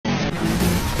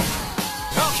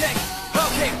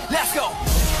Let's go.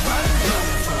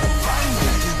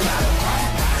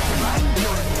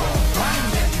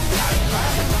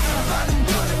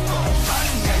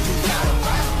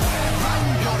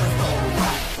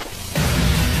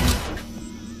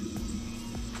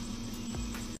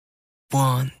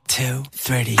 One, two,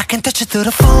 three. I can touch you through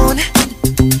the phone,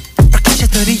 or kiss you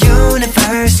through the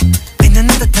universe. In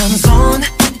another time zone,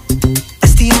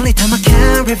 that's the only time I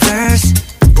can reverse.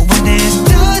 But when there's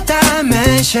two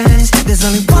dimensions, there's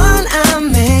only one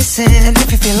I'm missing. And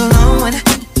if you feel alone,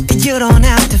 you don't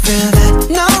have to feel that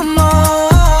no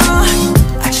more.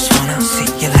 I just wanna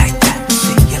see you like that,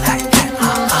 see you like that.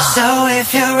 So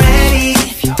if you're ready,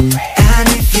 and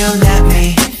if you let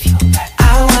me,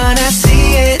 I wanna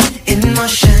see it in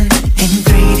motion, in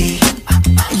 3D.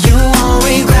 You won't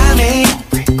regret me.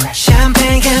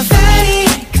 Champagne confetti.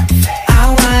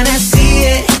 I wanna see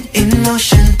it in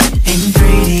motion, in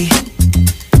 3D.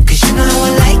 Cause you know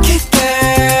I like it,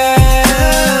 girl.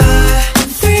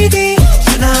 3D.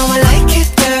 You know I like it,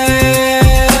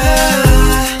 girl.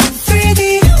 3D.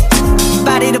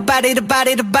 Body to body to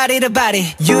body to body to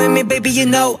body. You and me, baby, you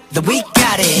know that we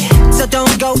got it. So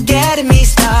don't go getting me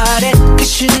started,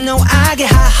 cause you know I get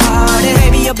hot-hearted.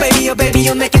 Baby, oh baby, oh baby,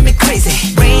 you're making me crazy.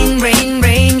 Rain, rain,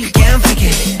 rain, you can't fake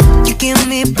it. You give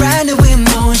me brand new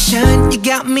emotion. You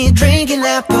got me drinking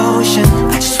that potion.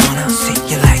 I just wanna see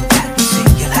you like that, see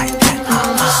you like that.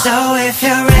 So if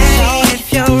you're ready,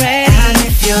 if you're ready, and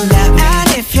if you let me, and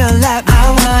if you let me, I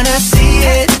wanna see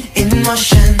it in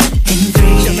motion, in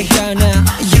 3D. Show me girl now.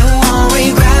 You won't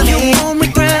regret me. You won't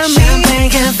regret me. Champagne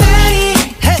confetti.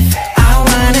 I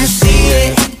wanna see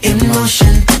it in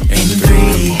motion, in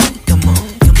 3D. Come on,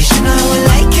 cause you know I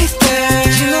like it, girl.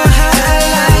 You know how I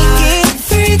like it,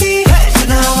 3D. You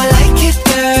know I like it,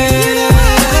 girl. You know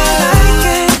how I like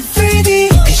it, 3D.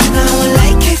 Cause you know I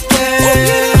like it, girl. You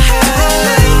know how I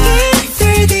like it,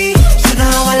 3D. You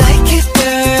know I like it,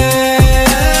 girl.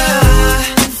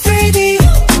 3D.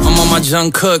 I'm on my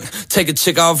Jung Kook. Take a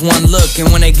chick off one look, and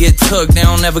when they get took, they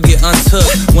don't ever get untook.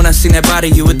 When I seen that body,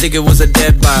 you would think it was a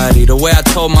dead body. The way I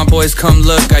told my boys, come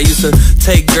look, I used to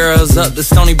take girls up the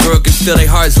Stony Brook and steal their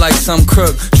hearts like some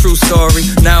crook. True story.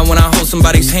 Now when I hold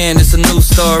somebody's hand, it's a new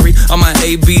story. All my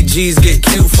ABGs get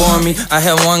cute for me. I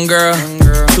had one girl,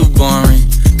 too boring.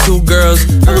 2 girls,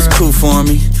 that was cool for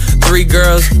me. 3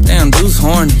 girls, damn, dude's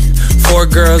horny. 4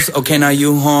 girls, okay, now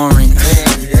you whoring.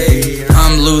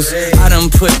 I'm loose. I done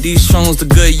put these songs to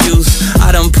good use.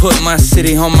 I done put my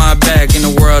city on my back, and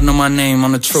the world know my name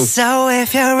on the truth. So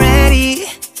if you're ready,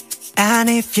 and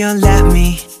if you let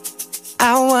me,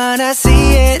 I wanna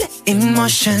see it in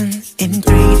motion, in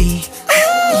 3D.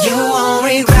 You won't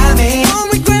regret me.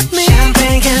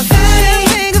 Champagne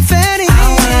confetti. I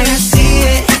wanna see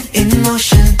it in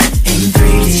motion, in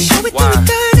 3D. Why?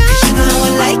 Cause you know I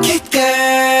like it,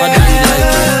 girl. Why do you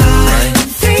like it?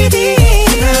 3D.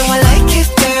 You know I like it,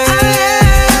 girl.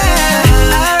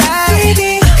 3D.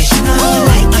 Cause you know I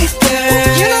like it,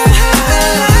 girl. You know how I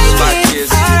like it.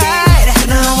 Alright. You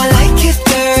know I like it,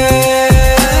 girl.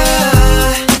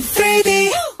 3D.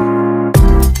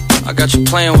 I got you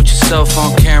playing with yourself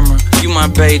on camera. You my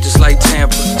babe just like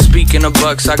Tampa. Speaking of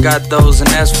bucks, I got those. And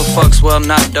as for fucks, well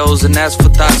not those. And as for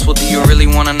thoughts, well do you really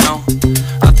wanna know?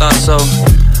 I thought so.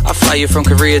 I fly you from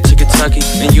Korea to Kentucky,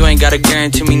 and you ain't gotta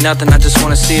guarantee me nothing. I just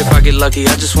wanna see if I get lucky.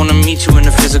 I just wanna meet you in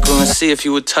the physical and see if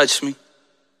you would touch me.